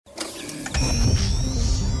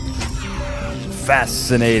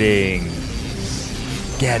fascinating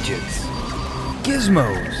gadgets,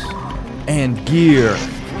 gizmos, and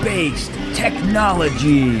gear-based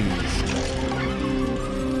technologies.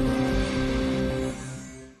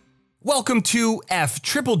 Welcome to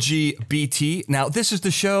FGGBT. Now, this is the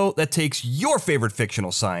show that takes your favorite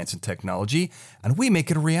fictional science and technology, and we make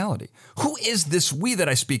it a reality. Who is this we that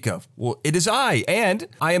I speak of? Well, it is I, and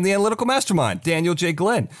I am the analytical mastermind, Daniel J.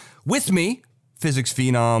 Glenn. With me, physics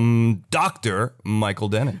phenom, Dr. Michael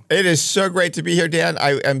Dennin. It is so great to be here, Dan.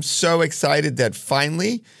 I am so excited that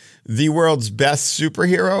finally the world's best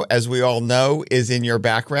superhero, as we all know, is in your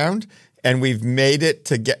background. And we've made it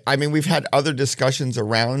to get, we've had other discussions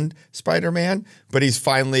around Spider-Man, but he's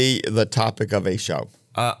finally the topic of a show.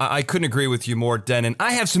 I couldn't agree with you more, Denon.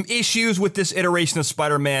 I have some issues with this iteration of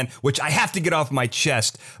Spider-Man, which I have to get off my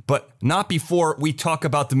chest, but not before we talk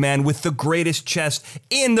about the man with the greatest chest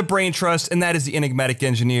in the Brain Trust, and that is the enigmatic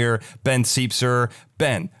engineer, Ben Siepser.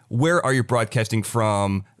 Ben, where are you broadcasting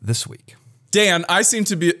from this week? Dan, I seem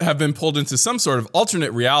to have been pulled into some sort of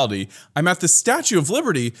alternate reality. I'm at the Statue of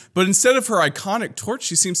Liberty, but instead of her iconic torch,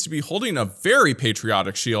 she seems to be holding a very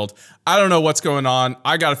patriotic shield. I don't know what's going on.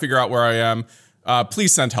 I got to figure out where I am.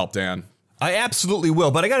 Please send help, Dan. I absolutely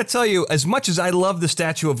will, but I got to tell you, as much as I love the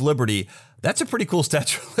Statue of Liberty, that's a pretty cool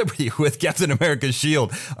Statue of Liberty with Captain America's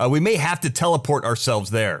shield. We may have to teleport ourselves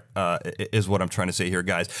there, is what I'm trying to say here,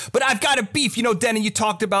 guys. But I've got a beef. You know, Dennon, you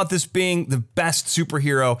talked about this being the best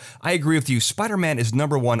superhero. I agree with you. Spider-Man is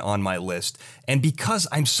number one on my list. And because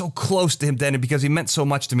I'm so close to him, Dennon, because he meant so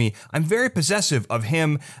much to me, I'm very possessive of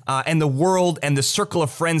him and the world and the circle of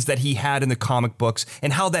friends that he had in the comic books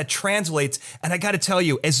and how that translates. And I got to tell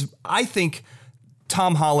you, as I think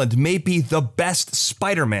Tom Holland may be the best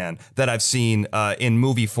Spider-Man that I've seen in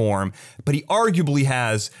movie form, but he arguably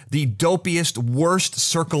has the dopiest, worst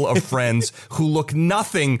circle of friends who look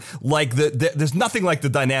nothing like there's nothing like the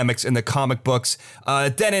dynamics in the comic books.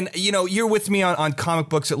 Denon, you know, you're with me on comic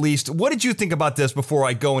books at least. What did you think about this before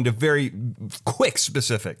I go into very quick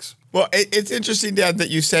specifics? Well, it's interesting, Dad, that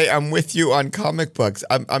you say I'm with you on comic books.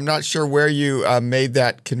 I'm not sure where you made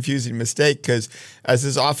that confusing mistake because, as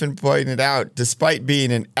is often pointed out, despite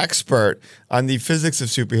being an expert on the physics of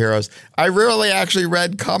superheroes, I rarely actually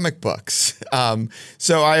read comic books.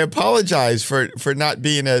 So I apologize for not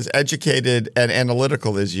being as educated and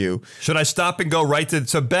analytical as you. Should I stop and go right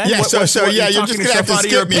to Ben? Yeah, you're just going to have to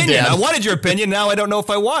skip me, Dan. I wanted your opinion. Now I don't know if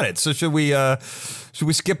I want it. So should we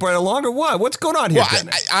skip right along or what? What's going on here, well,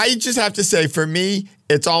 I just have to say, for me,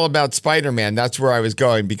 it's all about Spider-Man. That's where I was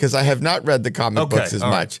going because I have not read the comic books as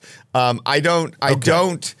much. I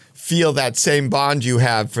don't feel that same bond you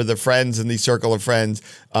have for the friends and the circle of friends.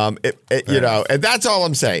 You know, and that's all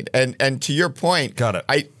I'm saying. And to your point, got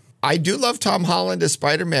it. I do love Tom Holland as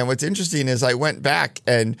Spider-Man. What's interesting is I went back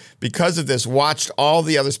and because of this watched all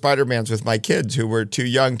the other Spider-Mans with my kids who were too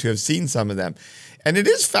young to have seen some of them. And it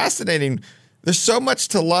is fascinating. There's so much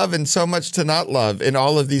to love and so much to not love in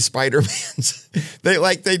all of these Spider-Mans.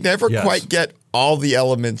 they never quite get all the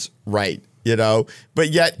elements right, you know,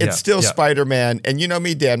 but yet it's still Spider-Man. And you know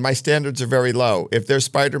me, Dan, my standards are very low. If there's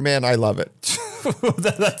Spider-Man, I love it.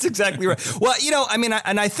 That's exactly right. Well, you know, I mean,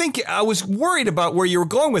 I think I was worried about where you were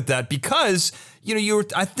going with that because, you know,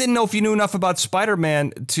 I didn't know if you knew enough about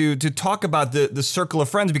Spider-Man to talk about the circle of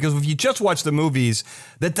friends, because if you just watch the movies,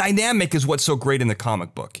 the dynamic is what's so great in the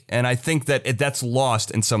comic book. And I think that that's lost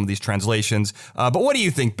in some of these translations. But what do you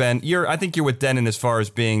think, Ben? I think you're with Denon as far as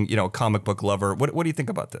being, you know, a comic book lover. What do you think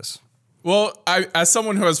about this? Well, as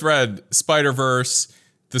someone who has read Spider-Verse,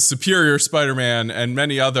 the Superior Spider-Man, and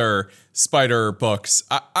many other Spider books,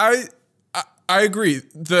 I agree.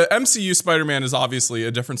 The MCU Spider-Man is obviously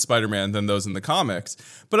a different Spider-Man than those in the comics,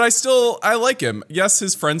 but I like him. Yes,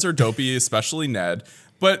 his friends are dopey, especially Ned,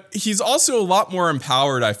 but he's also a lot more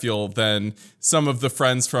empowered, I feel, than some of the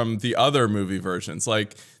friends from the other movie versions.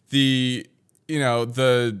 Like the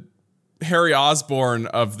Harry Osborn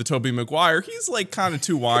of the Tobey Maguire, he's like kind of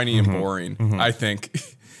too whiny and boring, I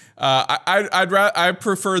think. I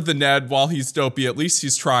prefer the Ned while he's dopey. At least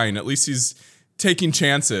he's trying. At least he's taking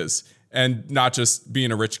chances and not just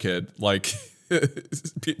being a rich kid like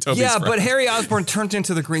Toby's friend. But Harry Osborn turned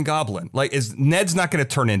into the Green Goblin. Like, Ned's not going to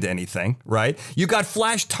turn into anything, right? You got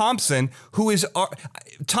Flash Thompson, who is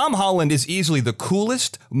Tom Holland is easily the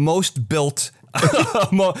coolest, most built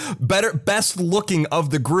best looking of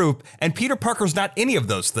the group, and Peter Parker's not any of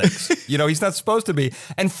those things. He's not supposed to be.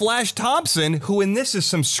 And Flash Thompson, who in this is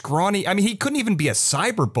some scrawny, I mean, he couldn't even be a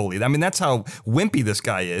cyber bully. I mean, that's how wimpy this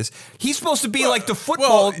guy is. He's supposed to be like the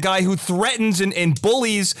football guy who threatens and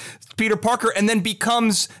bullies Peter Parker, and then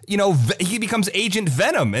becomes Agent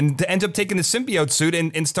Venom and ends up taking the symbiote suit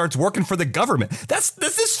and starts working for the government. That's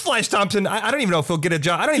this Flash Thompson. I don't even know if he'll get a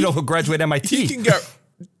job. I don't even know if he'll graduate MIT.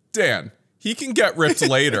 He can get ripped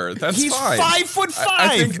later. That's He's fine. 5'5".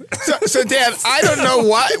 I think, So Dan, I don't know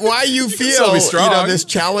why you feel this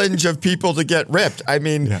challenge of people to get ripped. I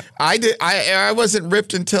mean, I wasn't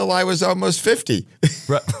ripped until I was almost 50.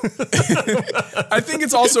 I think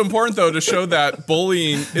it's also important though to show that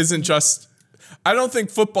bullying isn't just. I don't think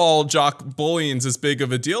football jock bullying is as big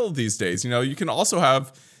of a deal these days. You can also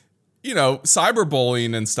have,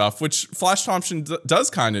 cyberbullying and stuff, which Flash Thompson does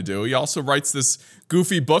kind of do. He also writes this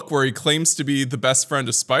goofy book where he claims to be the best friend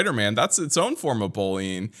of Spider-Man. That's its own form of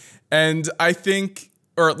bullying. And I think,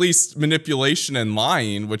 or at least manipulation and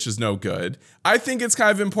lying, which is no good. I think it's kind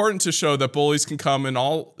of important to show that bullies can come in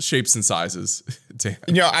all shapes and sizes. Dan.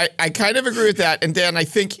 I kind of agree with that. And Dan, I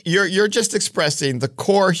think you're just expressing the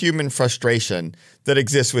core human frustration that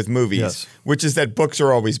exists with movies, which is that books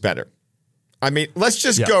are always better. I mean, let's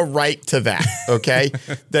just go right to that, okay?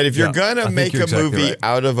 That if you're going to make a movie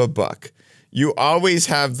out of a book, you always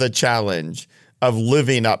have the challenge of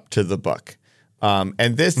living up to the book.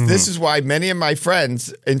 And this is why many of my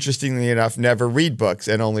friends, interestingly enough, never read books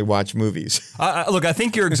and only watch movies. Look, I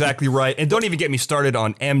think you're exactly right. And don't even get me started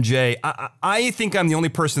on MJ. I think I'm the only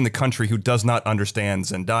person in the country who does not understand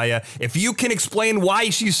Zendaya. If you can explain why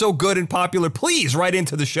she's so good and popular, please write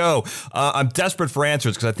into the show. I'm desperate for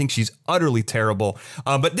answers because I think she's utterly terrible.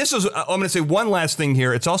 But this is, I'm going to say one last thing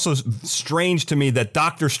here. It's also strange to me that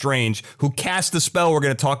Doctor Strange, who cast the spell we're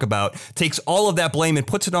going to talk about, takes all of that blame and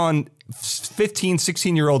puts it on 15,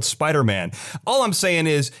 16-year-old Spider-Man. All I'm saying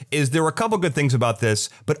is there were a couple good things about this,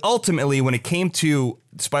 but ultimately when it came to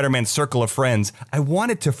Spider-Man's circle of friends, I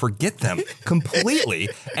wanted to forget them completely.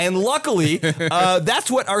 And luckily,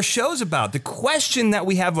 that's what our show's about. The question that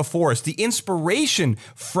we have before us, the inspiration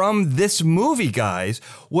from this movie, guys,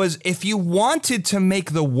 was if you wanted to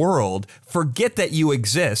make the world forget that you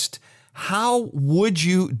exist, how would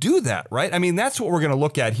you do that, right? I mean, that's what we're going to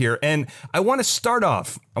look at here. And I want to start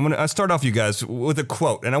off, you guys, with a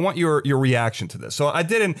quote, and I want your reaction to this. So I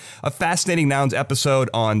did a Fascinating Nouns episode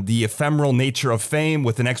on the ephemeral nature of fame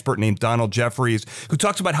with an expert named Donald Jeffries, who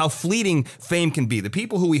talks about how fleeting fame can be. The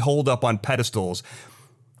people who we hold up on pedestals,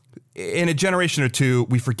 in a generation or two,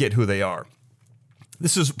 we forget who they are.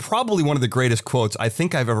 This is probably one of the greatest quotes I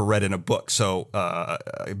think I've ever read in a book, so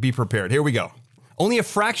be prepared. Here we go. Only a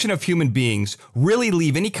fraction of human beings really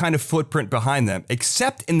leave any kind of footprint behind them,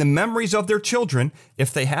 except in the memories of their children,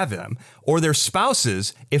 if they have them, or their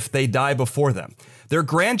spouses, if they die before them. Their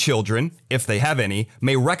grandchildren, if they have any,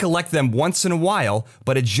 may recollect them once in a while,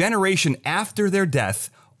 but a generation after their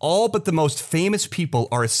death, all but the most famous people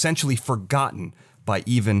are essentially forgotten by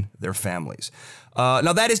even their families.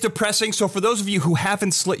 Now, that is depressing. So for those of you who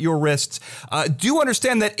haven't slit your wrists, do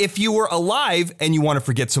understand that if you were alive and you want to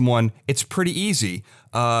forget someone, it's pretty easy.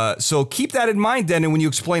 So keep that in mind then, and when you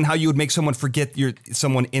explain how you would make someone forget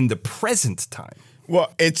someone in the present time.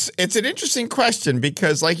 Well, it's an interesting question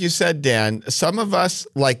because, like you said, Dan, some of us,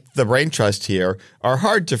 like the Brain Trust here, are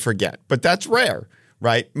hard to forget, but that's rare,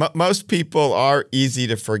 right? Most people are easy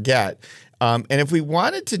to forget. And if we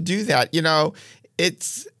wanted to do that,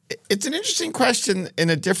 it's an interesting question in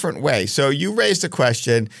a different way. So you raised a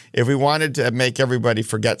question, if we wanted to make everybody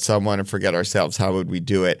forget someone and forget ourselves, how would we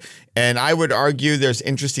do it? And I would argue there's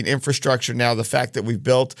interesting infrastructure now. The fact that we've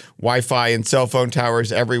built Wi-Fi and cell phone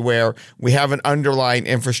towers everywhere, we have an underlying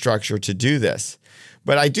infrastructure to do this.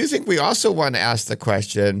 But I do think we also want to ask the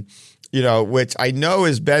question, which I know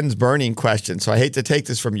is Ben's burning question. So I hate to take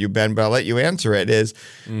this from you, Ben, but I'll let you answer it, is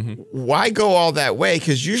why go all that way?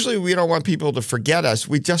 Because usually we don't want people to forget us.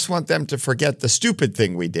 We just want them to forget the stupid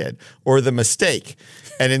thing we did or the mistake.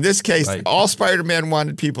 And in this case, all Spider-Man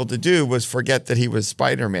wanted people to do was forget that he was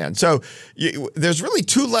Spider-Man. So there's really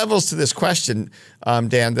two levels to this question,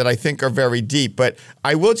 Dan, that I think are very deep. But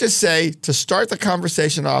I will just say, to start the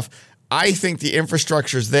conversation off, I think the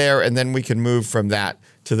infrastructure's there, and then we can move from that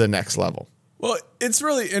to the next level. Well, it's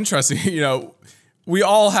really interesting. We've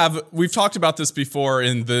talked about this before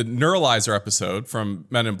in the Neuralizer episode from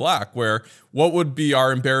Men in Black, where what would be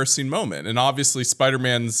our embarrassing moment? And obviously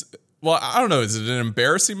Spider-Man's, well, I don't know, is it an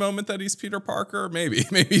embarrassing moment that he's Peter Parker? Maybe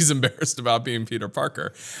he's embarrassed about being Peter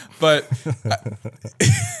Parker. But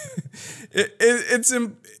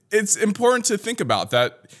it's important to think about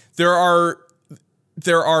that there are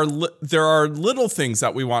there are little things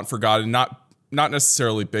that we want forgotten, not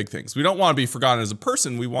necessarily big things. We don't want to be forgotten as a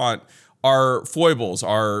person. We want our foibles,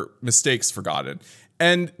 our mistakes forgotten.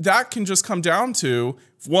 And that can just come down to,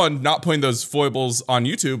 one, not putting those foibles on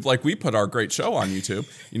YouTube like we put our great show on YouTube.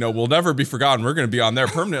 We'll never be forgotten. We're going to be on there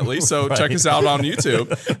permanently. So check us out on YouTube.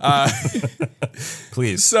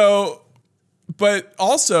 Please. So, but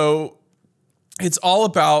also, it's all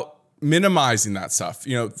about minimizing that stuff.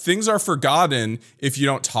 Things are forgotten if you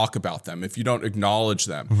don't talk about them, if you don't acknowledge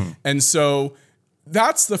them. Mm-hmm. And so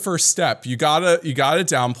that's the first step. You gotta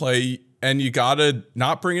downplay, and you gotta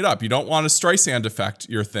not bring it up. You don't want to Streisand affect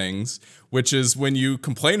your things, which is when you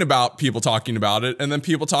complain about people talking about it, and then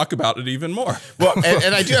people talk about it even more. Well,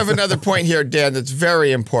 and I do have another point here, Dan, that's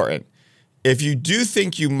very important. If you do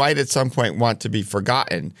think you might at some point want to be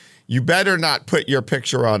forgotten, you better not put your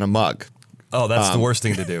picture on a mug. Oh, that's the worst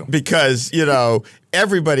thing to do. Because,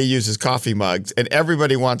 everybody uses coffee mugs, and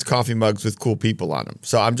everybody wants coffee mugs with cool people on them.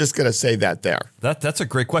 So I'm just going to say that there. That's a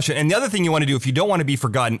great question. And the other thing you want to do, if you don't want to be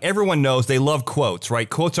forgotten, everyone knows they love quotes, right?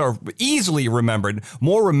 Quotes are easily remembered,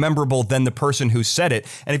 more memorable than the person who said it.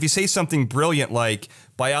 And if you say something brilliant like,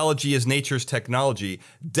 biology is nature's technology,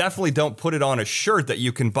 definitely don't put it on a shirt that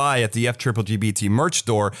you can buy at the FGGBT merch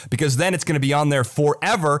store, because then it's going to be on there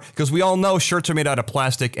forever, because we all know shirts are made out of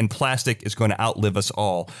plastic, and plastic is going to outlive us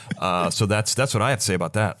all. So that's what I have to say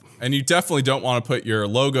about that. And you definitely don't want to put your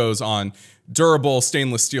logos on durable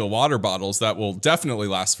stainless steel water bottles that will definitely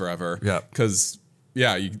last forever. Yeah. Because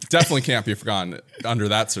you definitely can't be forgotten under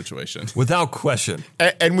that situation. Without question.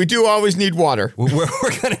 And we do always need water. We're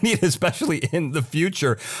going to need, especially in the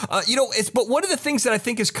future. But one of the things that I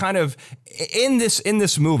think is kind of in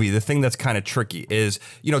this movie, the thing that's kind of tricky is,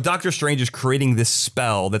 Doctor Strange is creating this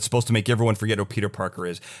spell that's supposed to make everyone forget who Peter Parker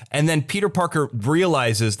is. And then Peter Parker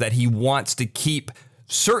realizes that he wants to keep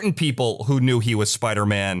certain people who knew he was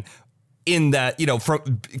Spider-Man in that,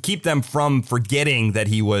 keep them from forgetting that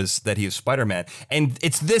he was Spider-Man. And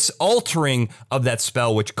it's this altering of that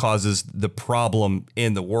spell which causes the problem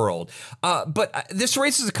in the world. But this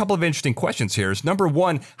raises a couple of interesting questions here. Number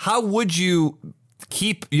one, how would you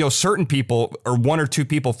keep certain people or one or two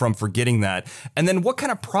people from forgetting that? And then what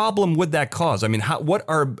kind of problem would that cause? I mean, what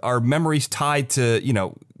are memories tied to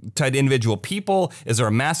individual people? Is there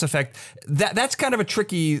a mass effect? That's kind of a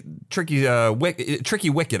tricky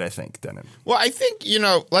wicket, I think, Denon. Well, I think,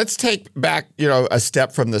 let's take back, a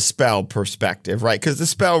step from the spell perspective, right? Because the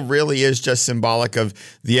spell really is just symbolic of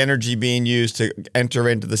the energy being used to enter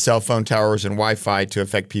into the cell phone towers and Wi-Fi to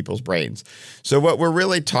affect people's brains. So what we're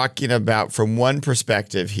really talking about from one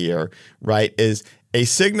perspective here, right, is a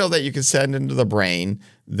signal that you can send into the brain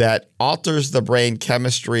that alters the brain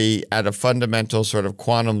chemistry at a fundamental sort of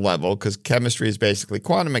quantum level, because chemistry is basically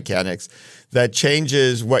quantum mechanics, that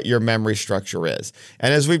changes what your memory structure is.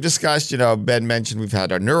 And as we've discussed, Ben mentioned we've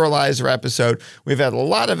had our Neuralizer episode. We've had a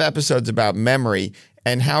lot of episodes about memory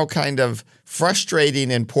and how kind of frustrating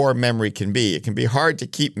and poor memory can be. It can be hard to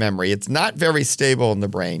keep memory. It's not very stable in the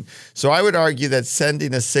brain. So I would argue that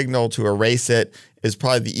sending a signal to erase it is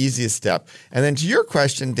probably the easiest step. And then to your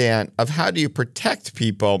question, Dan, of how do you protect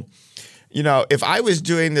people, if I was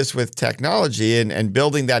doing this with technology and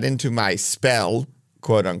building that into my spell,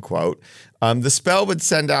 quote unquote, the spell would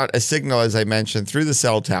send out a signal, as I mentioned, through the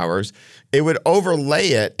cell towers. It would overlay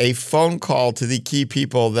it a phone call to the key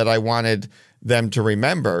people that I wanted them to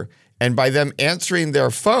remember. And by them answering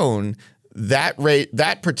their phone,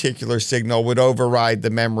 that particular signal would override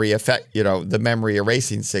the memory effect, the memory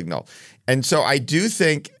erasing signal. And so I do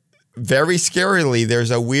think, very scarily,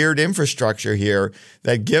 there's a weird infrastructure here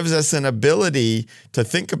that gives us an ability to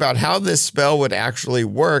think about how this spell would actually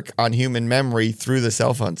work on human memory through the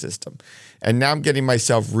cell phone system. And now I'm getting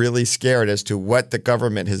myself really scared as to what the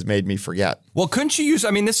government has made me forget. Well, couldn't you use,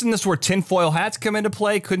 this where tinfoil hats come into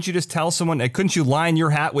play? Couldn't you just tell someone, couldn't you line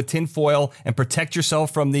your hat with tinfoil and protect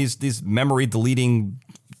yourself from these memory deleting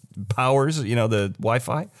powers, the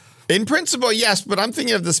Wi-Fi? In principle, yes, but I'm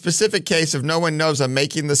thinking of the specific case of no one knows I'm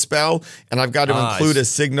making the spell, and I've got to include a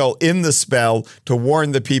signal in the spell to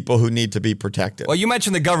warn the people who need to be protected. Well, you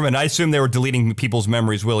mentioned the government. I assume they were deleting people's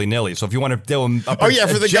memories willy-nilly. So if you want to do for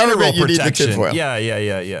the government, you need the tinfoil.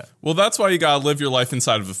 Yeah. Well, that's why you got to live your life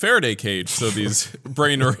inside of a Faraday cage, so these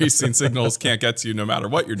brain erasing signals can't get to you no matter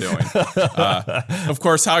what you're doing. Of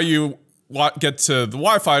course, how you get to the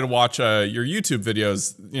Wi-Fi to watch your YouTube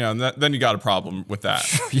videos, then you got a problem with that.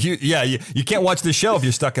 You can't watch the show if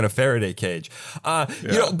you're stuck in a Faraday cage. But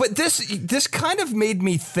this kind of made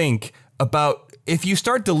me think about, if you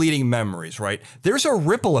start deleting memories, right, there's a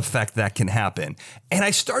ripple effect that can happen. And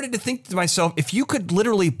I started to think to myself, if you could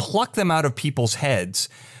literally pluck them out of people's heads,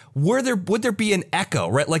 would there be an echo,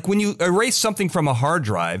 right? Like when you erase something from a hard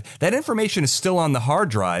drive, that information is still on the hard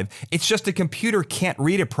drive. It's just a computer can't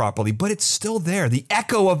read it properly, but it's still there. The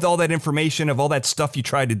echo of all that information, of all that stuff you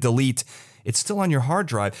tried to delete, it's still on your hard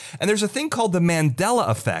drive. And there's a thing called the Mandela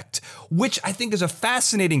effect, which I think is a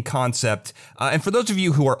fascinating concept. And for those of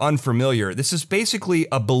you who are unfamiliar, this is basically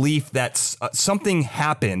a belief that something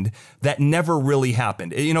happened that never really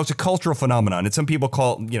happened. It's a cultural phenomenon. And some people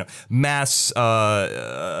call it, mass,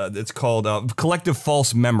 it's called collective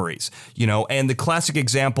false memories, and the classic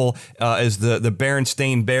example is the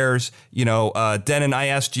Berenstain Bears. Denon, I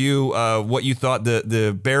asked you what you thought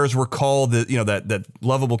the Bears were called, that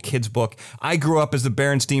lovable kids book. I grew up as the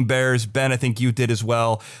Berenstain Bears. Ben, I think you did as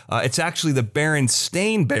well. It's actually the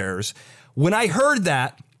Berenstain Bears. When I heard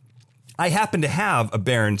that, I happened to have a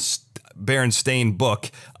Berenstain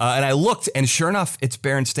book, and I looked, and sure enough, it's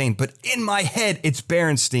Berenstain. But in my head, it's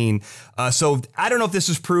Berenstein. So I don't know if this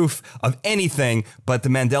is proof of anything, but the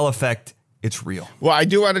Mandela effect, it's real. Well, I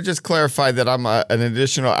do want to just clarify that I'm an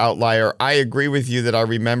additional outlier. I agree with you that I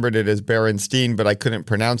remembered it as Berenstein, but I couldn't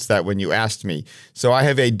pronounce that when you asked me. So I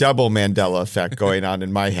have a double Mandela effect going on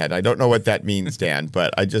in my head. I don't know what that means, Dan,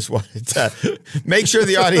 but I just wanted to make sure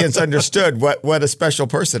the audience understood what a special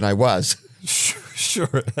person I was.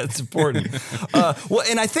 Sure, that's important. Well,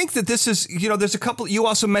 and I think that this is, there's a couple. You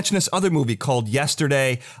also mentioned this other movie called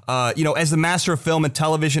Yesterday. As the master of film and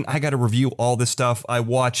television, I got to review all this stuff. I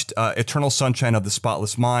watched Eternal Sunshine of the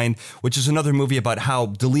Spotless Mind, which is another movie about how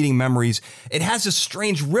deleting memories, it has a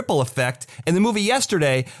strange ripple effect. In the movie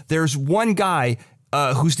Yesterday, there's one guy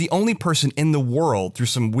who's the only person in the world, through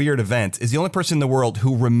some weird event, is the only person in the world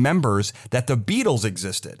who remembers that the Beatles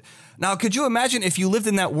existed. Now, could you imagine if you lived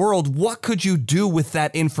in that world, what could you do with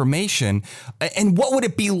that information? And what would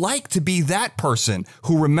it be like to be that person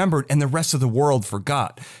who remembered and the rest of the world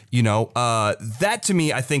forgot? That to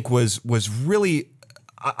me, I think was really,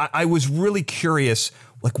 I was really curious,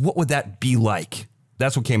 like, what would that be like?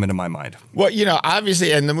 That's what came into my mind. Well,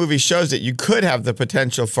 obviously, and the movie shows that you could have the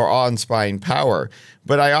potential for awe-inspiring power.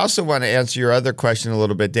 But I also want to answer your other question a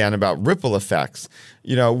little bit, Dan, about ripple effects.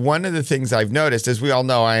 One of the things I've noticed, as we all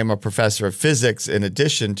know, I am a professor of physics in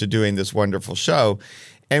addition to doing this wonderful show.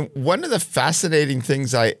 And one of the fascinating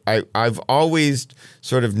things I've always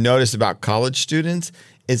sort of noticed about college students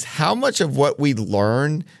is how much of what we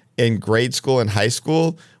learn in grade school and high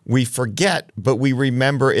school we forget, but we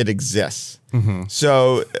remember it exists. Mm-hmm.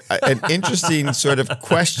 So an interesting sort of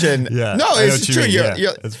question. Yeah, no, it's true.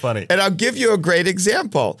 It's funny. And I'll give you a great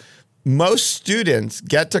example. Most students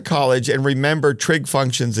get to college and remember trig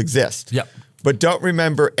functions exist, yep, but don't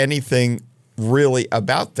remember anything really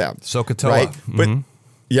about them. SOHCAHTOA. Right? Mm-hmm. But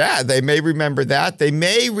yeah, they may remember that. They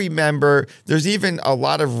may remember there's even a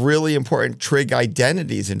lot of really important trig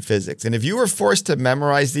identities in physics. And if you were forced to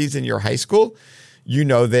memorize these in your high school,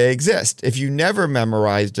 they exist. If you never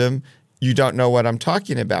memorized them, you don't know what I'm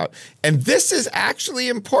talking about. And this is actually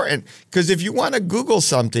important because if you want to Google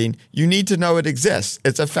something, you need to know it exists.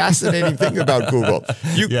 It's a fascinating thing about Google.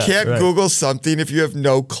 You can't Google something if you have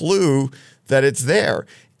no clue that it's there.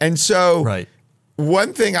 And so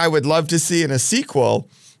one thing I would love to see in a sequel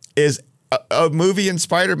is a movie in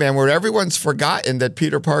Spider-Man where everyone's forgotten that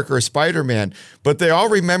Peter Parker is Spider-Man, but they all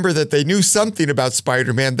remember that they knew something about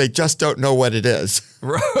Spider-Man. They just don't know what it is.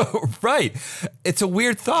 Right. It's a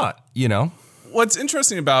weird thought, What's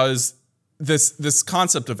interesting about is this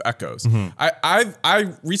concept of echoes. Mm-hmm.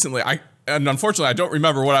 I recently, and unfortunately I don't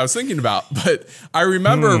remember what I was thinking about, but I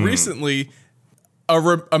remember recently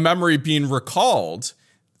a memory being recalled,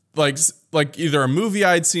 like either a movie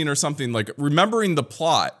I'd seen or something, like remembering the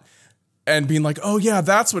plot and being like, oh yeah,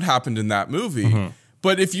 that's what happened in that movie. Mm-hmm.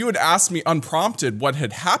 But if you had asked me unprompted what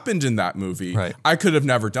had happened in that movie, I could have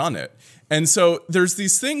never done it. And so there's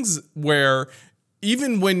these things where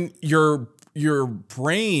even when your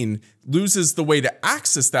brain loses the way to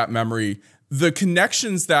access that memory, the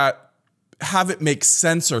connections that have it make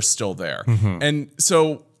sense are still there. Mm-hmm. And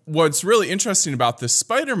so what's really interesting about this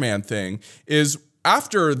Spider-Man thing is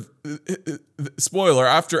after at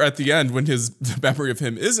the end, when the memory of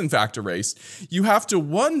him is in fact erased, you have to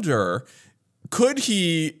wonder,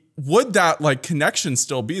 would that connection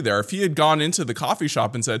still be there? If he had gone into the coffee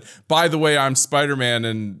shop and said, by the way, I'm Spider-Man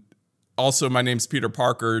and also my name's Peter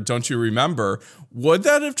Parker, don't you remember? Would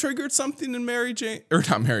that have triggered something in Mary Jane? Or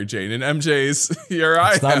not Mary Jane, in MJ's Here I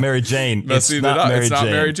Am. It's not Mary Jane. It's not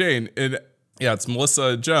Mary Jane. It's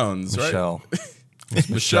Melissa Jones, Michelle. right?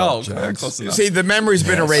 Michelle. Jones. Close enough. See, the memory's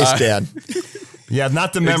been erased, Dan. Yeah,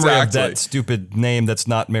 not the memory Exactly. of that stupid name that's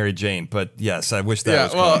not Mary Jane, but yes, I wish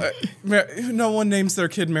that was gone. No one names their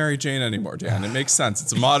kid Mary Jane anymore, Dan. It makes sense.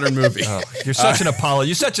 It's a modern movie. Oh, you're such an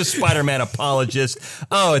apologist. You're such a Spider-Man apologist.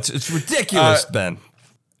 Oh, it's ridiculous, Ben.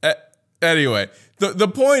 Anyway, the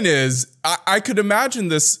point is, I could imagine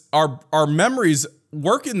this, our memories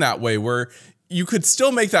work in that way where you could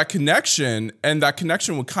still make that connection, and that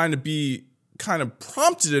connection would kind of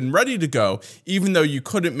prompted and ready to go, even though you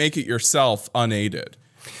couldn't make it yourself unaided.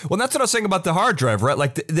 Well, that's what I was saying about the hard drive, right?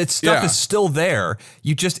 Like that stuff is still there.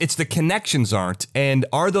 It's the connections aren't. And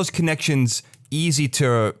are those connections easy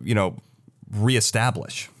to,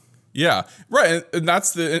 reestablish? Yeah, right. And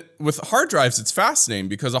that's with hard drives, it's fascinating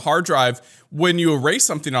because a hard drive, when you erase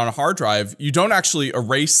something on a hard drive, you don't actually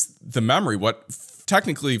erase the memory. What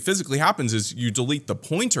technically physically happens is you delete the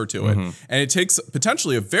pointer to it, and it takes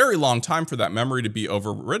potentially a very long time for that memory to be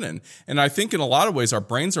overwritten. And I think in a lot of ways our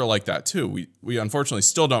brains are like that too. We unfortunately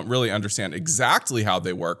still don't really understand exactly how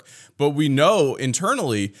they work, but we know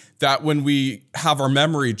internally that when we have our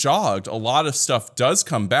memory jogged, a lot of stuff does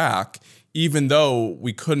come back, even though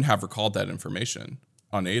we couldn't have recalled that information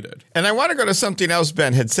unaided. And I want to go to something else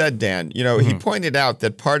Ben had said, Dan. He pointed out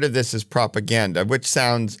that part of this is propaganda, which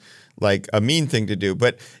sounds like a mean thing to do,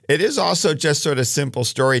 but it is also just sort of simple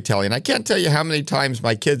storytelling. I can't tell you how many times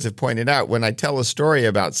my kids have pointed out when I tell a story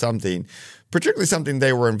about something, particularly something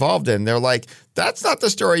they were involved in, they're like, that's not the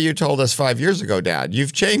story you told us 5 years ago, Dad.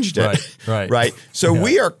 You've changed it. Right. So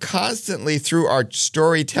we are constantly, through our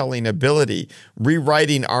storytelling ability,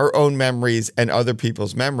 rewriting our own memories and other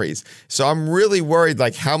people's memories. So I'm really worried,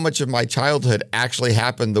 like, how much of my childhood actually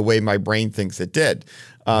happened the way my brain thinks it did.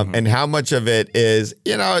 And how much of it is,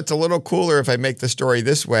 it's a little cooler if I make the story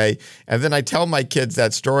this way. And then I tell my kids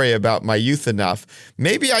that story about my youth enough.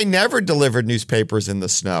 Maybe I never delivered newspapers in the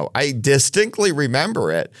snow. I distinctly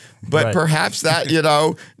remember it, but perhaps that,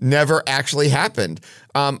 never actually happened.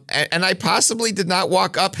 And I possibly did not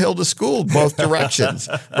walk uphill to school both directions,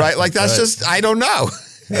 right? Like that's just, I don't know.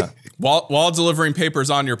 Yeah. While delivering papers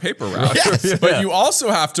on your paper route. Yes. But you also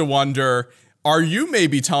have to wonder, are you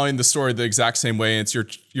maybe telling the story the exact same way? And it's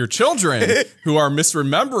your children who are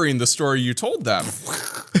misremembering the story you told them.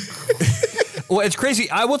 Well, it's crazy.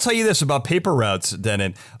 I will tell you this about paper routes,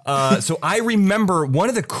 Denon. So I remember one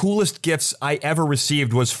of the coolest gifts I ever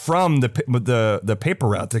received was from the paper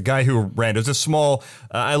route. The guy who ran it was a small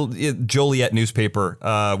Joliet newspaper,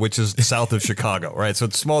 which is south of Chicago, right? So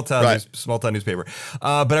it's small town newspaper.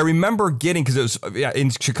 But I remember getting, because it was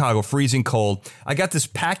in Chicago, freezing cold. I got this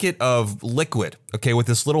packet of liquid, with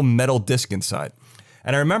this little metal disc inside.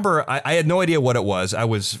 And I remember I had no idea what it was. I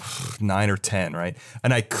was 9 or 10, right?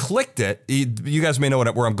 And I clicked it. You guys may know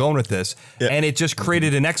where I'm going with this. Yeah. And it just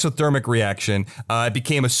created an exothermic reaction. It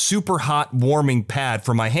became a super hot warming pad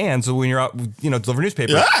for my hands when you're out, delivering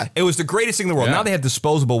newspaper. Yeah. It was the greatest thing in the world. Yeah. Now they have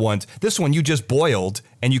disposable ones. This one you just boiled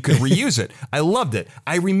and you could reuse it. I loved it.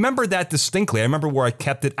 I remember that distinctly. I remember where I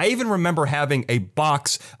kept it. I even remember having a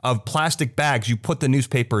box of plastic bags you put the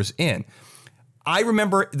newspapers in. I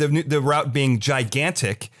remember the route being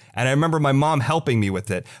gigantic, and I remember my mom helping me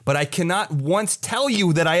with it, but I cannot once tell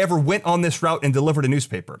you that I ever went on this route and delivered a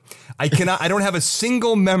newspaper. I don't have a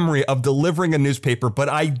single memory of delivering a newspaper, but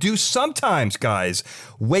I do sometimes, guys,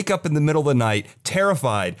 wake up in the middle of the night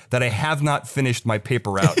terrified that I have not finished my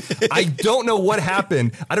paper route. I don't know what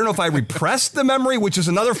happened. I don't know if I repressed the memory, which is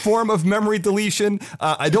another form of memory deletion.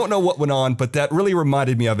 I don't know what went on, but that really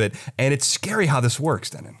reminded me of it, and it's scary how this works,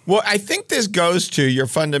 Denon. Well, I think this goes to your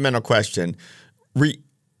fundamental question.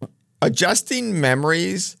 Adjusting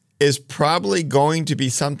memories is probably going to be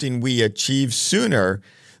something we achieve sooner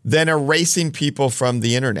than erasing people from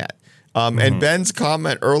the internet. And Ben's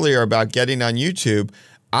comment earlier about getting on YouTube,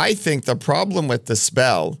 I think the problem with the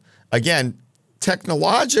spell, again,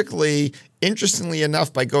 technologically, interestingly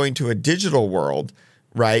enough, by going to a digital world,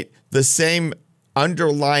 right, the same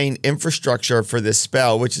underlying infrastructure for this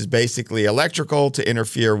spell, which is basically electrical to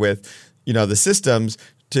interfere with the systems,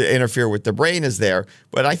 to interfere with the brain, is there.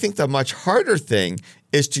 But I think the much harder thing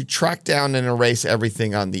is to track down and erase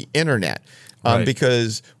everything on the internet.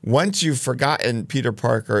 Because once you've forgotten Peter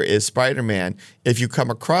Parker is Spider-Man, if you come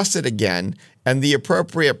across it again and the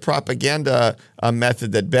appropriate propaganda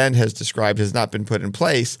method that Ben has described has not been put in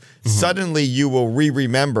place, suddenly you will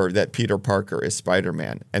remember that Peter Parker is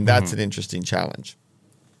Spider-Man. And that's an interesting challenge.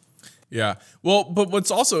 Yeah. Well, but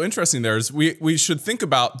what's also interesting there is we should think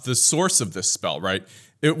about the source of this spell, right?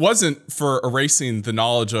 it wasn't for erasing the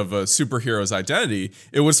knowledge of a superhero's identity.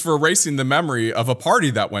 It was for erasing the memory of a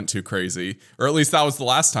party that went too crazy, or at least that was the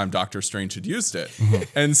last time Doctor Strange had used it.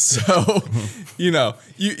 And so,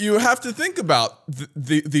 you have to think about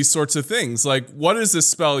these sorts of things. Like, what is this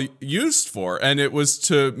spell used for? And it was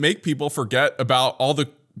to make people forget about all the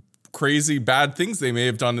crazy bad things they may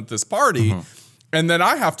have done at this party. And then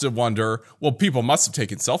I have to wonder, well, people must have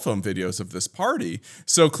taken cell phone videos of this party.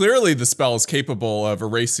 So clearly the spell is capable of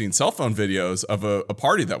erasing cell phone videos of a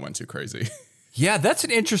party that went too crazy. Yeah, that's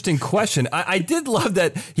an interesting question. I did love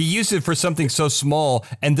that he used it for something so small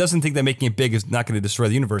and doesn't think that making it big is not going to destroy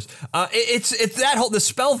the universe. It's that whole, the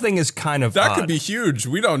spell thing is kind of That odd. could be huge.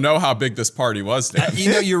 We don't know how big this party was, Dan.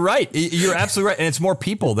 You're right. You're absolutely right. And it's more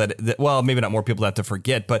people that, well, maybe not more people that have to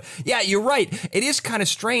forget, but yeah, you're right. It is kind of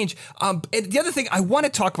strange. And the other thing I want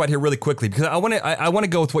to talk about here really quickly, because I want to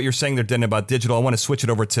go with what you're saying there, Den, about digital. I want to switch it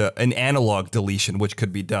over to an analog deletion, which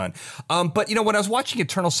could be done. But when I was watching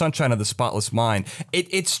Eternal Sunshine of the Spotless Mind,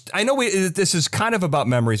 it's I know this is kind of about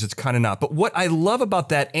memories, it's kind of not, but what I love about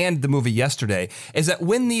that and the movie Yesterday is that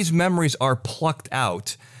when these memories are plucked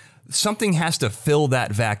out, something has to fill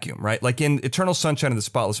that vacuum, right? Like in Eternal Sunshine of the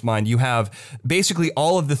Spotless Mind, you have basically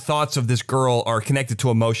all of the thoughts of this girl are connected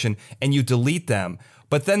to emotion, and you delete them.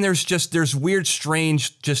 But then there's weird,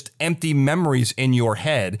 strange, just empty memories in your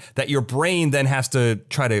head that your brain then has to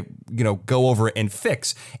try to, go over and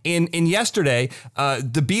fix. In Yesterday,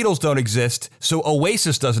 the Beatles don't exist, so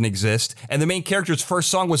Oasis doesn't exist, and the main character's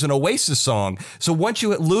first song was an Oasis song. So once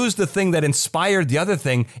you lose the thing that inspired the other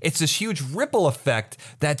thing, it's this huge ripple effect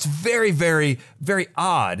that's very, very, very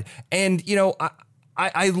odd. And,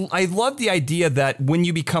 I love the idea that when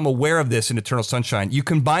you become aware of this in Eternal Sunshine, you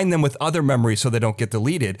combine them with other memories so they don't get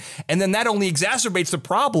deleted. And then that only exacerbates the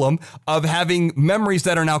problem of having memories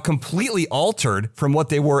that are now completely altered from what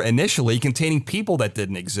they were initially, containing people that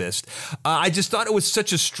didn't exist. I just thought it was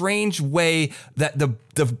such a strange way that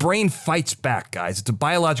the brain fights back, guys. It's a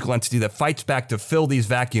biological entity that fights back to fill these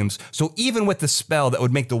vacuums. So even with the spell that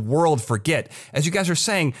would make the world forget, as you guys are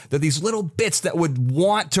saying, there are these little bits that would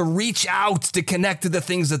want to reach out to connect to the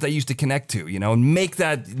things that they used to connect to, and make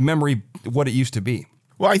that memory what it used to be.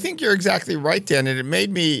 Well, I think you're exactly right, Dan, and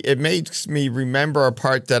it makes me remember a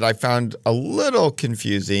part that I found a little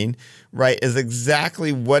confusing, right? Is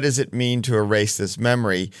exactly what does it mean to erase this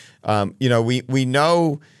memory? We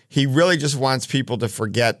know he really just wants people to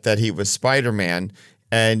forget that he was Spider-Man,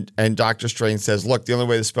 and Doctor Strange says, look, the only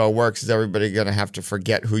way the spell works is everybody going to have to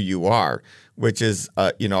forget who you are, which is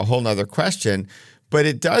a whole nother question. But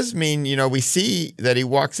it does mean, we see that he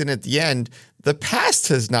walks in at the end, the past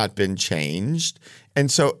has not been changed. And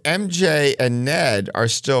so MJ and Ned are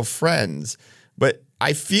still friends. But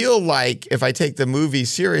I feel like if I take the movie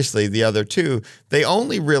seriously, the other two, they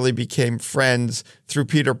only really became friends through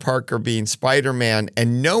Peter Parker being Spider-Man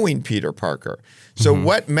and knowing Peter Parker. So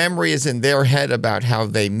what memory is in their head about how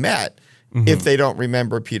they met if they don't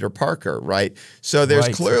remember Peter Parker, right? So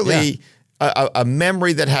there's clearly a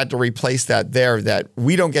memory that had to replace that there that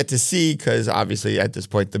we don't get to see because obviously at this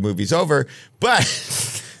point the movie's over.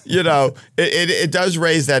 But, it does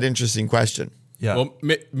raise that interesting question. Yeah. Well,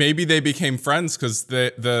 maybe they became friends because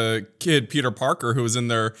the kid, Peter Parker, who was in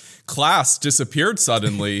their class, disappeared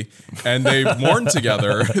suddenly, and they mourned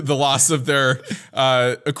together the loss of their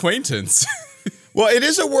acquaintance. Well, it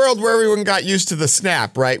is a world where everyone got used to the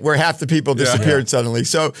snap, right? Where half the people disappeared suddenly.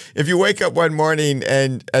 So if you wake up one morning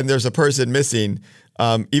and there's a person missing,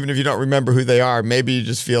 even if you don't remember who they are, maybe you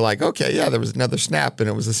just feel like, okay, yeah, there was another snap and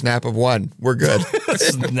it was a snap of one. We're good.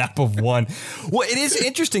 Snap of one. Well, it is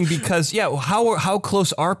interesting because, how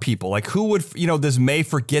close are people? Like, who would, does May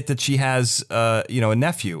forget that she has, a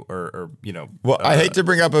nephew or. Well, I hate to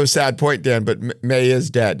bring up a sad point, Dan, but May is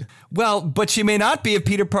dead. Well, but she may not be if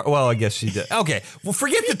Peter Parker. Well, I guess she did. Okay, well,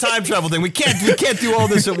 forget the time travel thing. We can't do all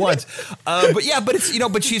this at once. But it's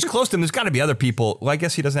but she's close to him. There's got to be other people. Well, I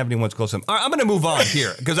guess he doesn't have anyone close to him. All right, I'm going to move on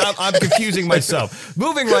here because I'm confusing myself.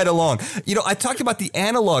 Moving right along. I talked about the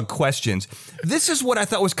analog questions. This is what I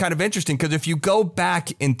thought was kind of interesting because if you go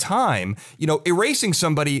back in time, erasing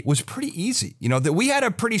somebody was pretty easy. That we had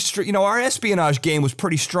a pretty our espionage game was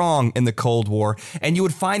pretty strong in the Cold War, and you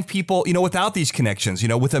would find people without these connections.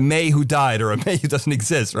 With a May who died or a May who doesn't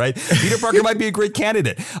exist, right? Peter Parker might be a great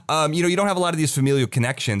candidate. You don't have a lot of these familial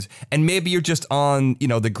connections, and maybe you're just on,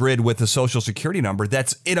 the grid with a social security number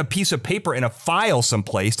that's in a piece of paper in a file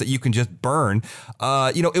someplace that you can just burn.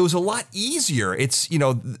 It was a lot easier. It's,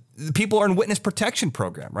 people are in witness protection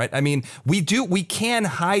program, right? I mean, we can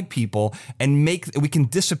hide people and we can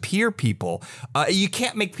disappear people. You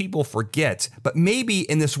can't make people forget, but maybe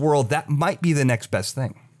in this world that might be the next best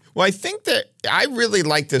thing. Well, I think that I really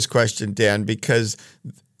like this question, Dan, because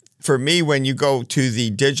for me, when you go to the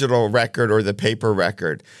digital record or the paper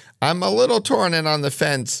record, I'm a little torn and on the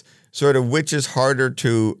fence, sort of which is harder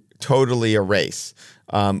to totally erase.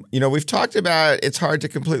 We've talked about it's hard to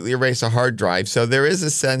completely erase a hard drive. So there is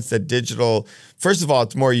a sense that digital, first of all,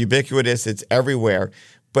 it's more ubiquitous, it's everywhere,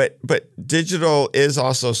 but digital is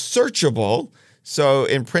also searchable. So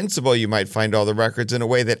in principle, you might find all the records in a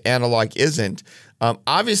way that analog isn't.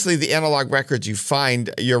 Obviously, the analog records you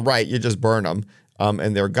find, you're right, you just burn them.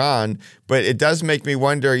 And they're gone. But it does make me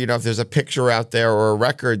wonder, if there's a picture out there or a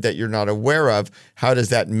record that you're not aware of, how does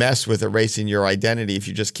that mess with erasing your identity if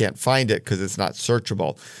you just can't find it because it's not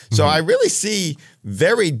searchable? So I really see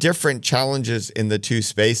very different challenges in the two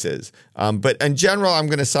spaces. But in general, I'm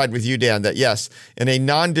going to side with you, Dan, that yes, in a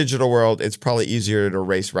non-digital world, it's probably easier to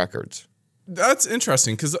erase records. That's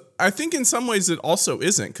interesting because I think in some ways it also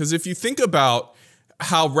isn't. Because if you think about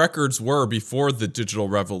how records were before the digital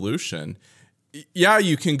revolution, yeah,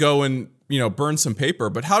 you can go and, burn some paper,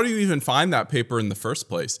 but how do you even find that paper in the first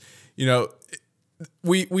place?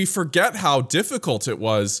 We forget how difficult it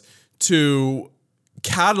was to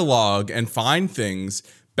catalog and find things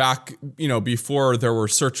back, before there were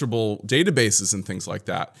searchable databases and things like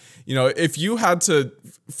that. If you had to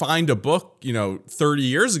find a book, 30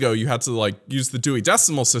 years ago, you had to use the Dewey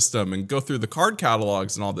Decimal System and go through the card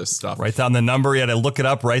catalogs and all this stuff. Write down the number. You had to look it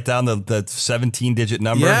up, write down the 17-digit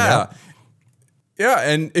number. Yeah. Yeah,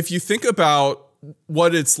 and if you think about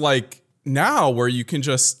what it's like now, where you can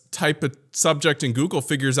just type a subject and Google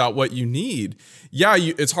figures out what you need,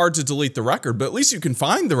 it's hard to delete the record, but at least you can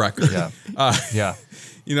find the record. Yeah.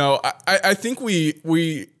 I think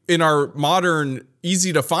we in our modern,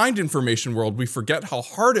 easy to find information world, we forget how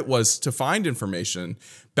hard it was to find information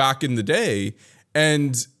back in the day.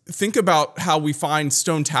 And think about how we find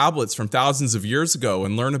stone tablets from thousands of years ago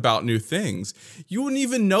and learn about new things. You wouldn't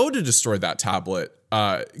even know to destroy that tablet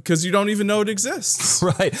because you don't even know it exists.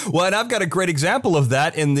 Right. Well, and I've got a great example of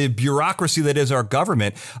that in the bureaucracy that is our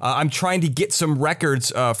government. I'm trying to get some records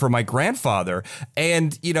for my grandfather,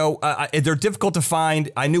 and they're difficult to find.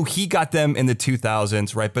 I knew he got them in the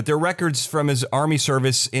 2000s, right? But they're records from his army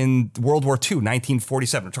service in World War II,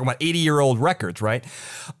 1947. We're talking about 80-year-old records, right?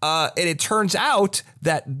 And it turns out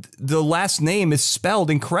that the last name is spelled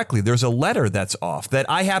incorrectly. There's a letter that's off that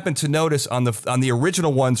I happen to notice on the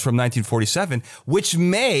original ones from 1947, which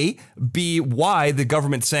may be why the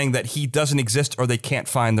government's saying that he doesn't exist or they can't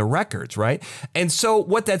find the records, right? And so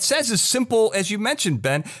what that says is simple, as you mentioned,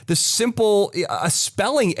 Ben, a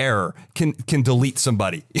spelling error can delete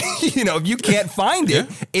somebody. If you can't find it,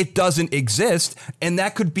 it doesn't exist. And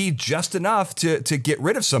that could be just enough to get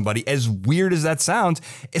rid of somebody, as weird as that sounds.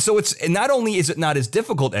 So it's not only is it not as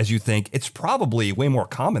difficult as you think, it's probably way more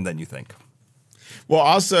common than you think. Well,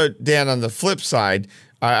 also, Dan, on the flip side,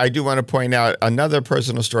 I do want to point out another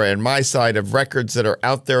personal story on my side of records that are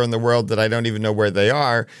out there in the world that I don't even know where they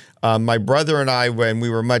are. My brother and I, when we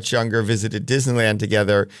were much younger, visited Disneyland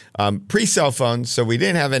together, pre-cell phones, so we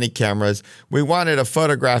didn't have any cameras. We wanted a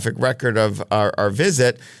photographic record of our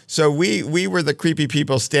visit, so we were the creepy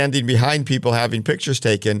people standing behind people having pictures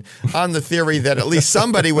taken on the theory that at least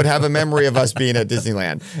somebody would have a memory of us being at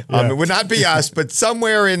Disneyland. It would not be us, but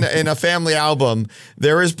somewhere in a family album,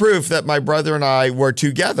 there is proof that my brother and I were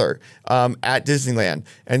together at Disneyland.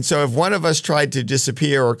 And so if one of us tried to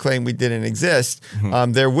disappear or claim we didn't exist,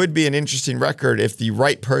 there would be an interesting record if the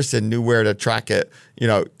right person knew where to track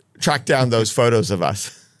down those photos of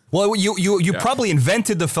us. Well, you probably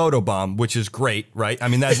invented the photobomb, which is great, right? I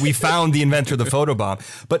mean, that we found the inventor of the photobomb.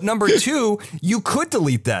 But number two, you could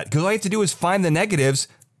delete that because all you have to do is find the negatives,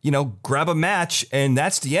 grab a match, and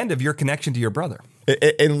that's the end of your connection to your brother.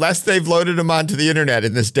 Unless they've loaded them onto the internet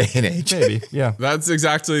in this day and age. Maybe, yeah. That's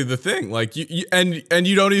exactly the thing. Like you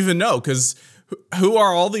don't even know, because who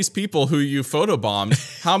are all these people who you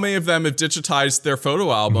photobombed? How many of them have digitized their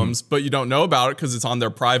photo albums, but you don't know about it because it's on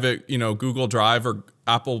their private, Google Drive or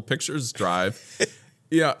Apple Pictures Drive?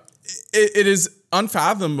 It is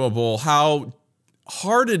unfathomable how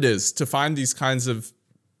hard it is to find these kinds of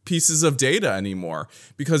pieces of data anymore,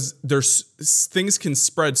 because things can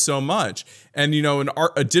spread so much. And,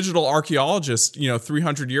 a digital archaeologist,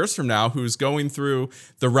 300 years from now, who's going through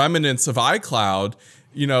the remnants of iCloud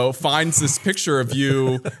finds this picture of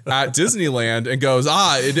you at Disneyland and goes,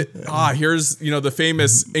 here's, the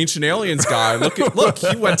famous Ancient Aliens guy. Look,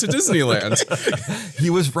 he went to Disneyland. He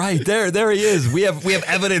was right there. There he is. We have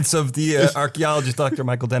evidence of the archaeologist, Dr.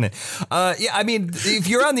 Michael Dennett. If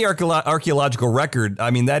you're on the archaeological record,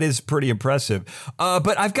 that is pretty impressive.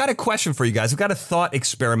 But I've got a question for you guys. I've got a thought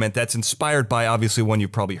experiment that's inspired by obviously one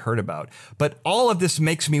you've probably heard about. But all of this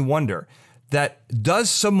makes me wonder that does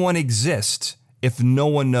someone exist if no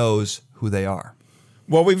one knows who they are?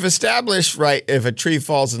 Well, we've established, right, if a tree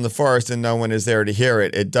falls in the forest and no one is there to hear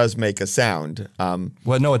it, it does make a sound.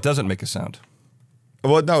 Well, no, it doesn't make a sound.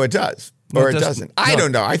 Well, no, it does. Or it doesn't. I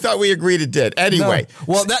don't know. I thought we agreed it did. Anyway.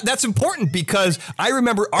 No. Well, that's important because I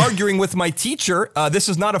remember arguing with my teacher. This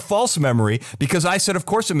is not a false memory because I said, of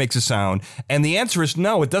course it makes a sound. And the answer is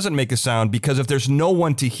no, it doesn't make a sound because if there's no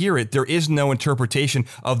one to hear it, there is no interpretation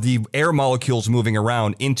of the air molecules moving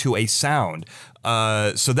around into a sound.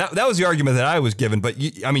 So that was the argument that I was given. But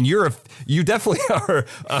you definitely are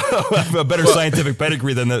have a better scientific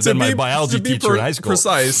pedigree than my biology teacher in high school.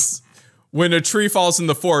 Precise. When a tree falls in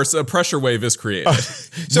the forest, a pressure wave is created.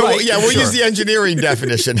 We'll use the engineering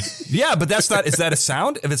definition. Yeah, but is that a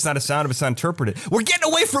sound? If it's not a sound, if it's not interpreted. We're getting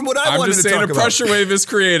away from what I wanted to talk about. I'm just saying a pressure wave is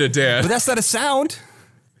created, Dan. But that's not a sound.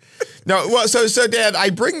 No, well, so Dan,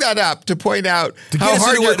 I bring that up to point out how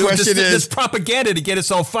hard your question is. This propaganda to get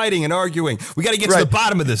us all fighting and arguing. We got to get to the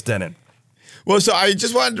bottom of this, Denon. Well, so I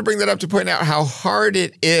just wanted to bring that up to point out how hard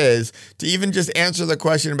it is to even just answer the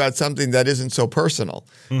question about something that isn't so personal,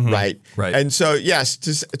 right? Right. And so, yes,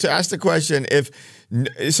 to ask the question,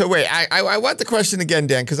 I want the question again,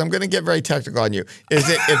 Dan, because I'm going to get very technical on you. Is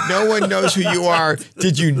it if no one knows who you are,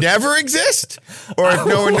 did you never exist? Or if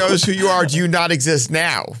no one knows who you are, do you not exist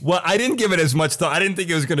now? Well, I didn't give it as much thought. I didn't think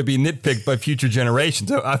it was going to be nitpicked by future generations.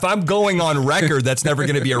 So if I'm going on record, that's never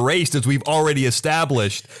going to be erased, as we've already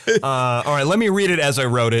established. All right, let me read it as I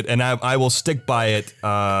wrote it, and I will stick by it.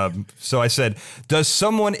 So I said, does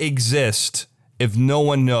someone exist if no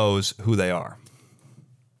one knows who they are?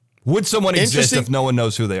 Would someone exist if no one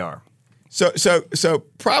knows who they are? So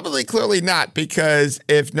probably clearly not, because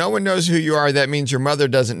if no one knows who you are, that means your mother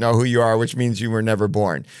doesn't know who you are, which means you were never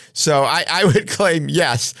born. So I would claim,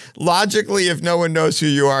 yes, logically, if no one knows who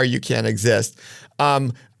you are, you can't exist.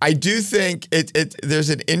 I do think there's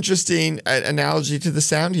an interesting analogy to the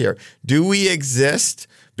sound here. Do we exist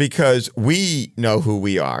because we know who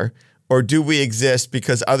we are? Or do we exist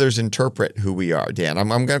because others interpret who we are, Dan? I'm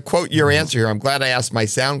going to quote your answer here. I'm glad I asked my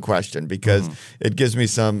sound question because it gives me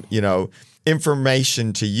some,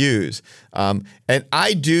 information to use. And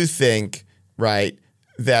I do think, right,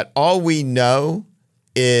 that all we know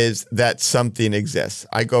is that something exists.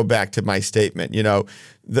 I go back to my statement.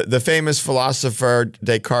 The famous philosopher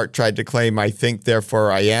Descartes tried to claim, I think,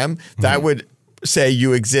 therefore I am. That would say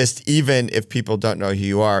you exist even if people don't know who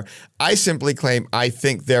you are. I simply claim I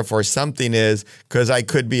think, therefore something is, because I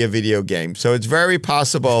could be a video game. So it's very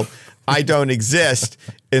possible I don't exist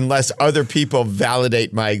unless other people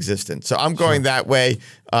validate my existence. So I'm going that way.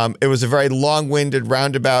 It was a very long-winded,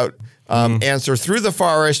 roundabout answer through the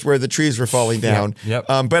forest where the trees were falling down. Yep.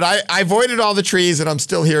 But I avoided all the trees, and I'm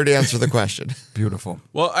still here to answer the question. Beautiful.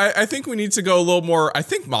 Well, I think we need to go a little more,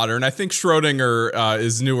 modern. I think Schrodinger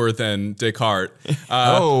is newer than Descartes.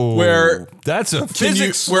 Where that's a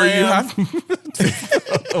physics where you have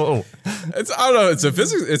it's I don't know, it's a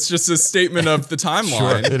physics, it's just a statement of the timeline.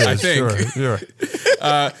 Sure, it is. I think. Sure.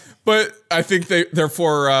 But I think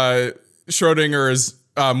therefore Schrodinger is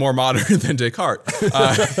more modern than Descartes.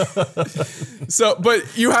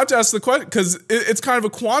 But you have to ask the question, because it's kind of a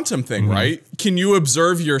quantum thing, right? Can you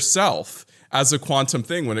observe yourself as a quantum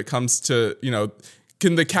thing when it comes to,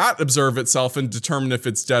 can the cat observe itself and determine if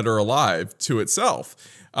it's dead or alive to itself?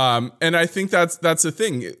 And I think that's the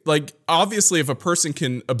thing. Like, obviously, if a person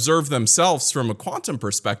can observe themselves from a quantum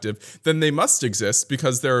perspective, then they must exist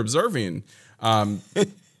because they're observing.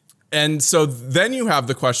 And so then you have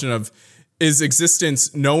the question of, is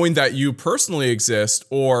existence knowing that you personally exist,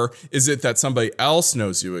 or is it that somebody else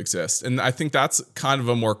knows you exist? And I think that's kind of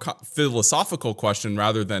a more philosophical question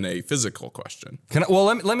rather than a physical question.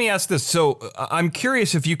 Let me ask this. So I'm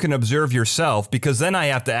curious if you can observe yourself, because then I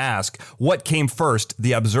have to ask, what came first,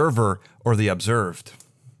 the observer or the observed?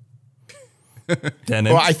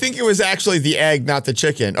 Well, I think it was actually the egg, not the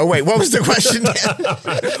chicken. Oh, wait, what was the question?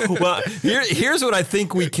 Well, here's what I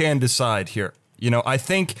think we can decide here. I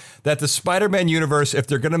think that the Spider-Man universe, if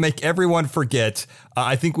they're going to make everyone forget,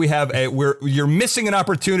 I think you're missing an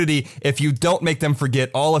opportunity if you don't make them forget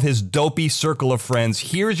all of his dopey circle of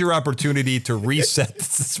friends. Here's your opportunity to reset the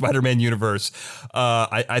Spider-Man universe.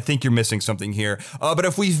 I think you're missing something here. But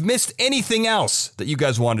if we've missed anything else that you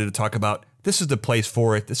guys wanted to talk about, this is the place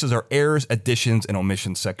for it. This is our errors, additions, and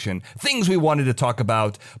omissions section. Things we wanted to talk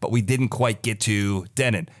about, but we didn't quite get to.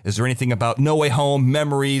 Denon, is there anything about No Way Home,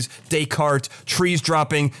 memories, Descartes, trees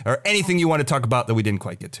dropping, or anything you want to talk about that we didn't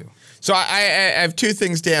quite get to? So I have two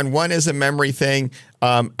things, Dan. One is a memory thing.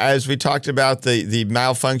 As we talked about the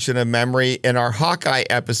malfunction of memory, in our Hawkeye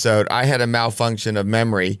episode, I had a malfunction of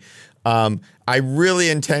memory. I really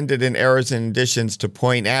intended in Errors and Additions to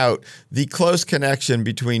point out the close connection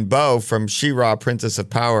between Bo from She-Ra, Princess of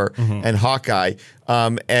Power, and Hawkeye,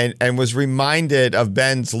 and was reminded of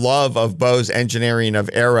Ben's love of Bo's engineering of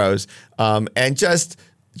arrows, and just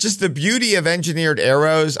the beauty of engineered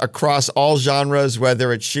arrows across all genres,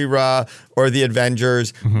 whether it's She-Ra or the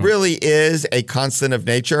Avengers, really is a constant of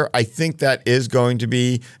nature. I think that is going to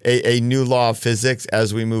be a new law of physics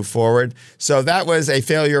as we move forward. So that was a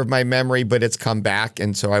failure of my memory, but it's come back,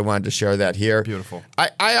 and so I wanted to share that here. Beautiful.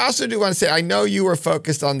 I also do want to say, I know you were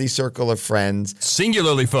focused on the circle of friends.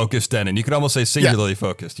 Singularly focused, Denon. You could almost say singularly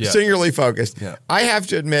focused. Yeah. Singularly focused. Yeah. I have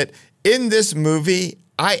to admit, in this movie,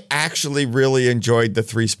 I actually really enjoyed the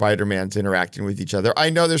three Spider-Mans interacting with each other.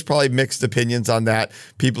 I know there's probably mixed opinions on that.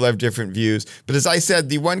 People have different views. But as I said,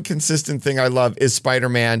 the one consistent thing I love is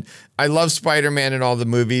Spider-Man. I love Spider-Man in all the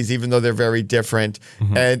movies, even though they're very different.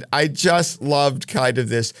 And I just loved kind of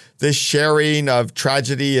this sharing of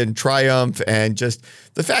tragedy and triumph, and just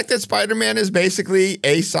the fact that Spider-Man is basically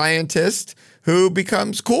a scientist who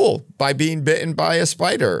becomes cool by being bitten by a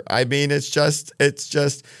spider. I mean, it's just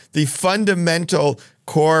the fundamental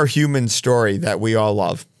core human story that we all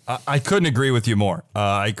love. I couldn't agree with you more.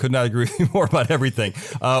 I could not agree with you more about everything.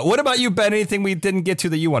 What about you, Ben? Anything we didn't get to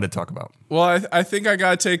that you want to talk about? Well, I think I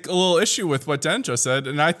got to take a little issue with what Den just said,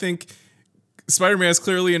 and I think Spider-Man is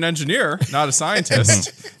clearly an engineer, not a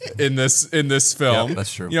scientist in this film. Yeah,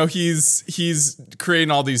 that's true. He's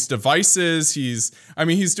creating all these devices. He's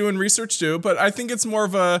doing research too, but I think it's more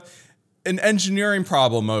of an engineering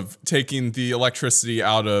problem of taking the electricity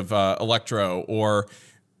out of Electro, or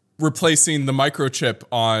replacing the microchip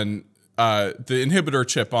on the inhibitor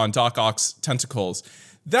chip on Doc Ock's tentacles.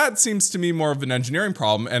 That seems to me more of an engineering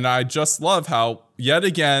problem, and I just love how, yet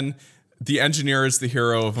again, the engineer is the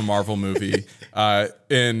hero of a Marvel movie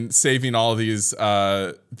in saving all of these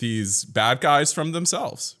bad guys from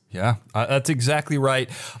themselves. Yeah, that's exactly right.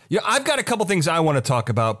 Yeah, I've got a couple things I want to talk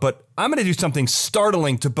about, but I'm going to do something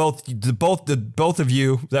startling to both of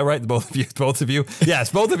you. Is that right? Both of you.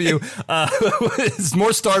 Yes, both of you. It's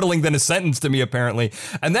more startling than a sentence to me, apparently.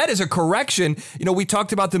 And that is a correction. We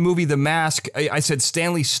talked about the movie The Mask. I said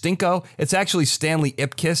Stanley Stinko. It's actually Stanley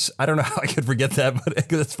Ipkiss. I don't know how I could forget that, but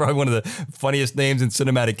that's probably one of the funniest names in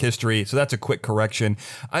cinematic history. So that's a quick correction.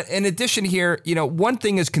 In addition here, one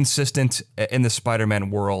thing is consistent in the Spider-Man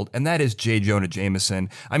world, and that is J. Jonah Jameson.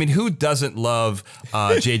 I mean, who doesn't love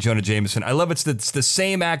J. Jonah Jameson? I love it's the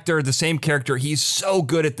same actor, the same character. He's so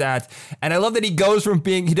good at that. And I love that he goes from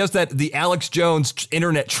he does the Alex Jones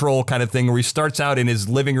internet troll kind of thing, where he starts out in his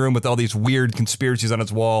living room with all these weird conspiracies on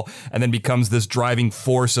his wall, and then becomes this driving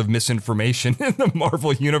force of misinformation in the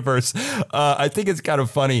Marvel universe. I think it's kind of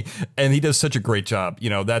funny, and he does such a great job.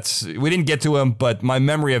 We didn't get to him, but my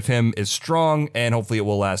memory of him is strong, and hopefully it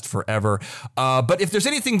will last forever. But if there's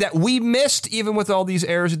anything that we missed, even with all these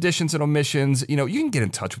errors, additions, and omissions, you can get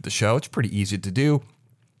in touch with the show. It's pretty easy to do.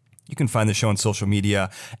 You can find the show on social media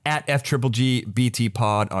at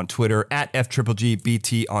FGGBT on Twitter, at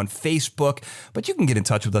FGGBT on Facebook. But you can get in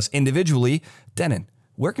touch with us individually. Denon,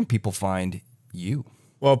 where can people find you?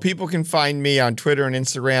 Well, people can find me on Twitter and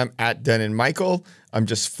Instagram at Denon Michael.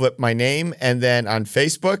 Just flip my name. And then on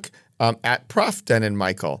Facebook, at Prof. Denon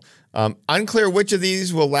Michael. Unclear which of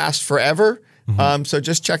these will last forever. So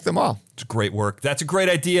just check them all. It's great work. That's a great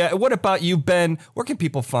idea. What about you, Ben? Where can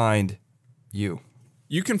people find you?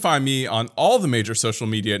 You can find me on all the major social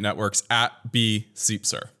media networks at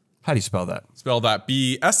bsiepser. How do you spell that? Spell that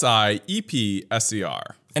BSIEPSER.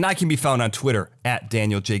 And I can be found on Twitter at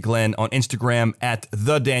Daniel J. Glenn, on Instagram at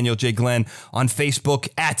The Daniel J. Glenn, on Facebook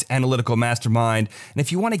at Analytical Mastermind. And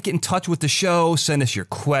if you want to get in touch with the show, send us your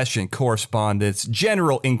question, correspondence,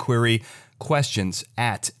 general inquiry. Questions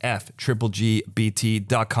at FGGBT.com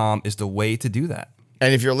is the way to do that.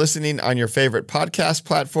 And if you're listening on your favorite podcast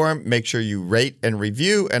platform, make sure you rate and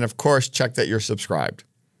review. And of course, check that you're subscribed.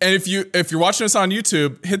 And if you're watching us on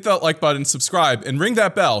YouTube, hit that like button, subscribe, and ring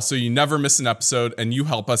that bell so you never miss an episode and you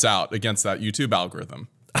help us out against that YouTube algorithm.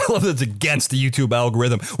 I love that it's against the YouTube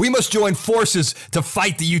algorithm. We must join forces to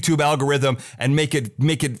fight the YouTube algorithm and make it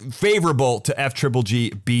favorable to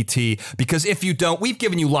FGGBT. Because if you don't, we've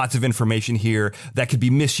given you lots of information here that could be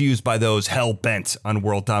misused by those hell-bent on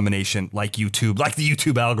world domination like YouTube, like the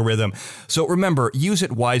YouTube algorithm. So remember, use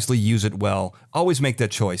it wisely, use it well. Always make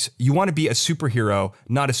that choice. You want to be a superhero,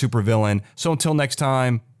 not a supervillain. So until next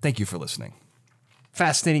time, thank you for listening.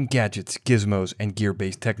 Fascinating Gadgets, Gizmos, and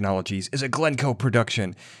Gear-Based Technologies is a Glencoe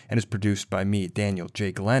production and is produced by me, Daniel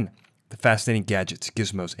J. Glenn. The Fascinating Gadgets,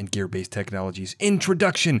 Gizmos, and Gear-Based Technologies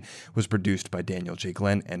introduction was produced by Daniel J.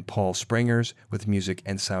 Glenn and Paul Sprangers, with music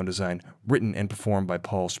and sound design written and performed by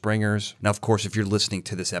Paul Sprangers. Now, of course, if you're listening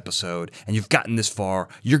to this episode and you've gotten this far,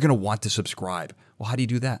 you're going to want to subscribe. Well, how do you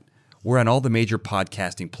do that? We're on all the major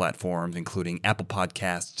podcasting platforms, including Apple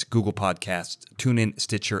Podcasts, Google Podcasts, TuneIn,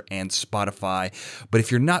 Stitcher, and Spotify. But if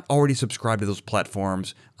you're not already subscribed to those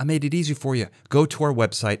platforms, I made it easy for you. Go to our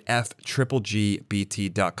website, fggbT.com.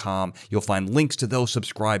 You'll find links to those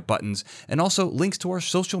subscribe buttons and also links to our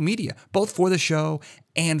social media, both for the show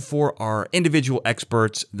and for our individual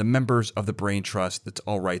experts, the members of the Brain Trust. That's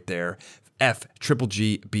all right there.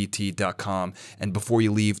 fggbT.com. And before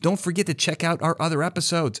you leave, don't forget to check out our other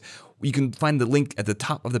episodes. You can find the link at the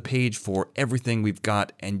top of the page for everything we've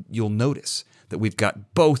got, and you'll notice that we've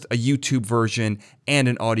got both a YouTube version and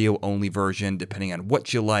an audio-only version. Depending on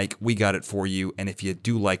what you like, we got it for you. And if you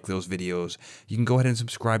do like those videos, you can go ahead and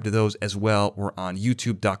subscribe to those as well. We're on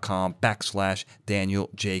youtube.com/Daniel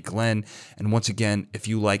J. Glenn. And once again, if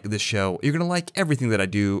you like this show, you're going to like everything that I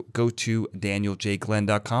do. Go to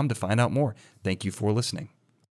danieljglenn.com to find out more. Thank you for listening.